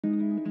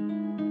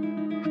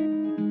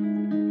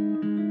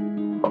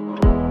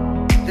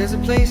There's a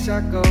place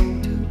I go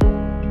to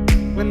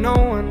when no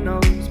one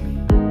knows me.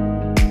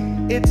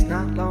 It's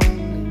not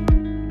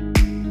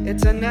lonely,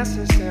 it's a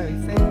necessary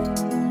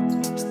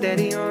thing.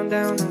 Steady on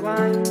down the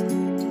line,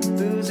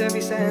 lose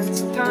every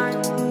sense of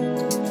time.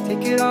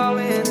 Take it all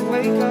in and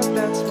wake up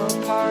that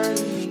small part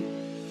of me.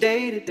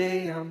 Day to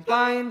day I'm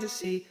blind to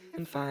see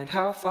and find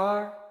how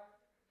far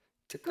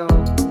to go.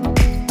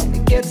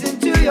 It gets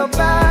into your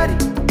body,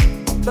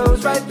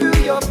 flows right through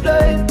your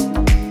blood.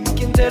 We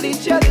can tell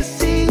each other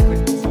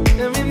secrets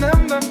and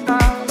remember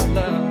our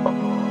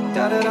love.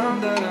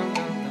 Da-da-dum, da-dum,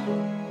 dum-dum.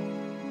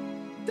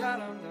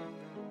 Da-dum, dum,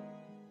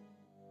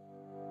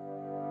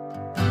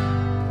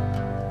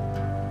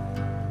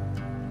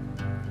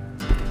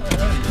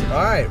 dum.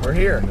 All right, we're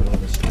here.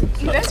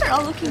 You guys are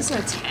all looking so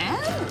tan.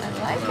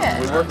 I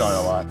like it. We worked on it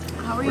a lot.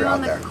 How are you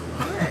on the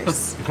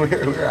course?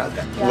 we're out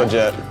there. Yeah.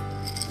 Legit.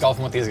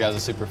 Golfing with these guys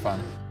is super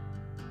fun.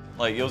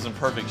 Like, it was in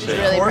perfect shape.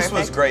 Really The course perfect.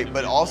 was great,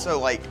 but also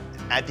like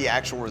at the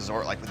actual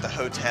resort, like with the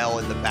hotel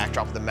and the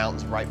backdrop of the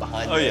mountains right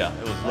behind Oh it. yeah,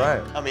 it was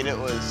Right. I mean, it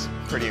was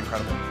pretty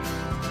incredible.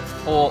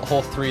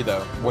 Hole 3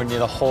 though, when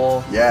the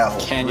whole Yeah, hole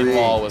canyon 3.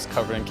 wall was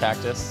covered in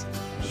cactus.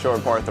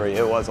 Short par 3.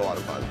 It was a lot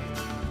of fun.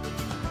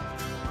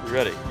 You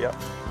ready? Yep.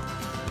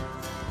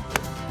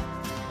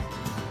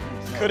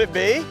 Could it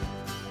be?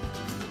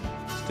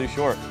 It's too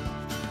short.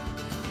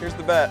 Here's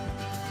the bet.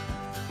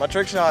 My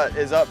trick shot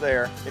is up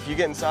there. If you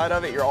get inside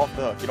of it, you're off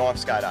the hook. You don't have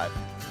to skydive.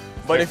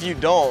 But if you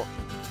don't,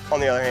 on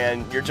the other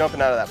hand, you're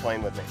jumping out of that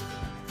plane with me.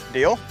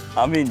 Deal?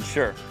 I mean,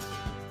 sure.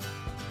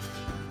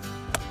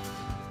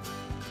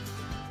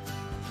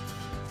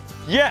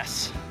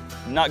 Yes!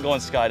 I'm not going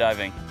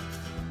skydiving.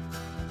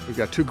 We've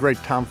got two great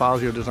Tom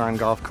Fazio designed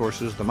golf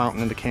courses, the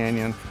mountain and the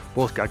canyon.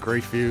 Both got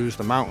great views,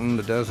 the mountain,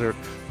 the desert.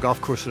 Golf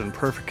courses in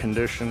perfect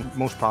condition,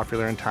 most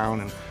popular in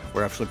town, and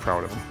we're absolutely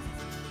proud of them.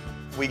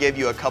 We gave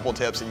you a couple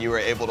tips and you were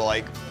able to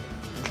like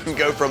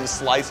go from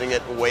slicing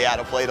it way out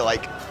of play to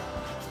like,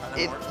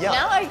 yeah.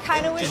 Now I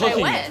kind of wish Just I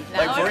looking went.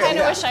 like Now for I real, kind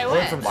of yeah. wish I Went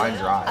went. from line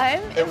drive.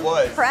 I'm It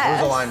was. impressed.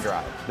 It was a line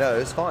drive. No,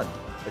 it's fun.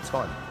 It's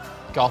fun.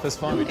 Golf is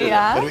fun.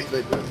 Yeah.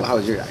 How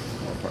was your day?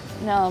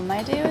 No,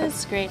 my day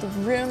was great. The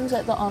rooms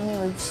at the Omni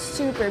were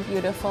super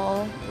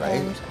beautiful. Right?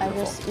 And I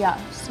just, yeah,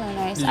 so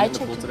nice. Did you get in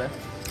the pool today?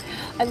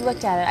 I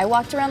looked at it. I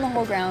walked around the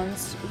whole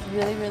grounds. It was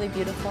really, really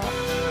beautiful.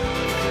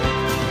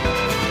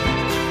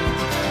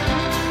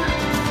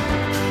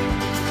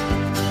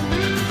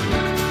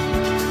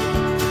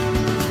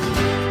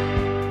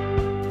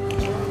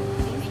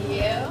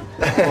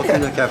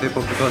 Welcome to Cafe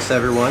Poca Costa,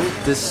 everyone.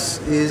 This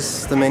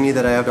is the menu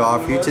that I have to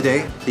offer you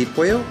today. The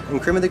pollo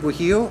and crema de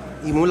guajillo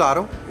y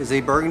mulado is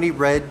a burgundy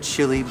red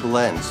chili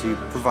blend. So it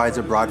provides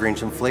a broad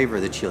range and flavor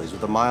of the chilies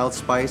with a mild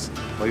spice.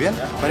 Muy bien.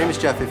 My name is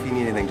Jeff. If you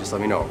need anything, just let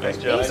me know, okay?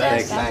 Jeff.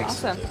 Thanks.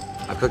 Thanks. Awesome.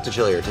 I cooked a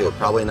chili or two,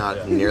 probably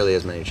not nearly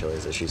as many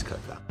chilies as she's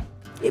cooked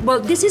though. Well,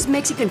 this is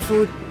Mexican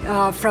food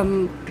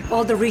from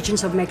all the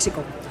regions of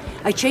Mexico.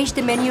 I changed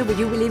the menu, would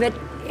you believe it,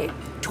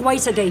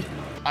 twice a day.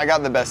 I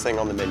got the best thing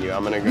on the menu.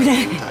 I'm gonna go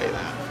ahead and tell you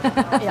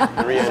that.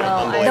 Yeah. Really So,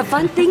 unbelievable. The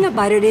fun thing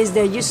about it is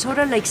that you're sort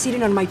of like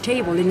sitting on my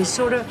table, and it's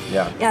sort of,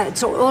 Yeah.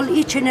 so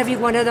each and every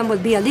one of them will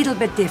be a little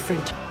bit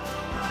different.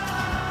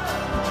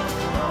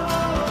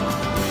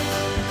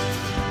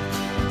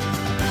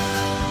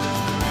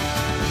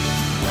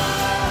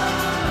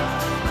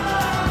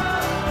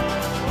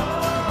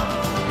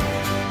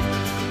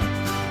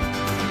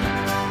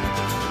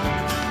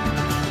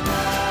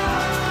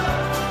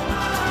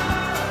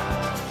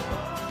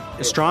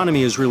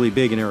 Astronomy is really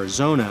big in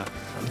Arizona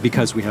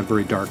because we have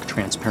very dark,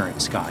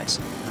 transparent skies.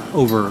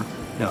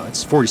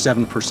 It's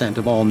 47%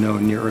 of all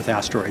known near-Earth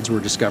asteroids were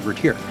discovered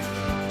here.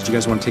 Do you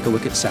guys want to take a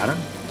look at Saturn?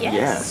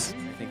 Yes.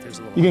 I think there's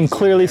a little You can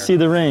clearly see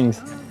the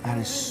rings. That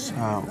is so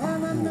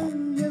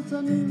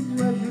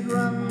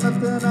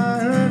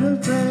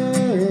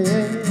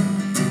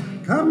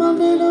Come a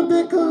little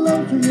bit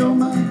closer, you're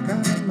my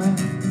kind of man.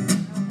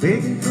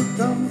 Baby,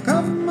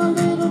 come a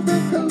little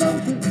bit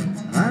closer.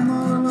 I'm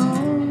all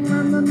alone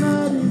and the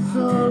night is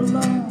so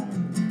long.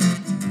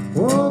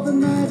 Oh, the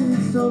night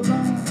is so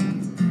long.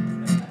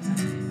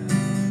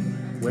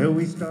 Where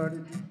we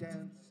started to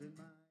dance in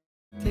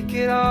my... Take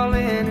it all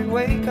in and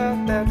wake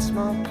up that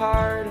small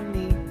part of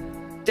me.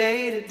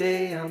 Day to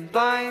day I'm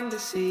blind to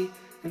see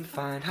and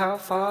find how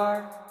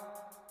far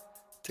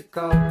to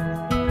go.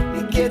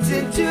 It gets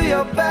into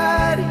your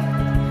body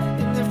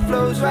and it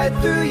flows right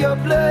through your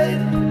blood.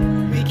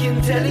 We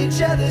can tell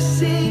each other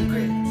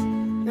secrets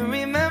and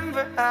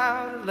remember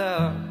our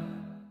love.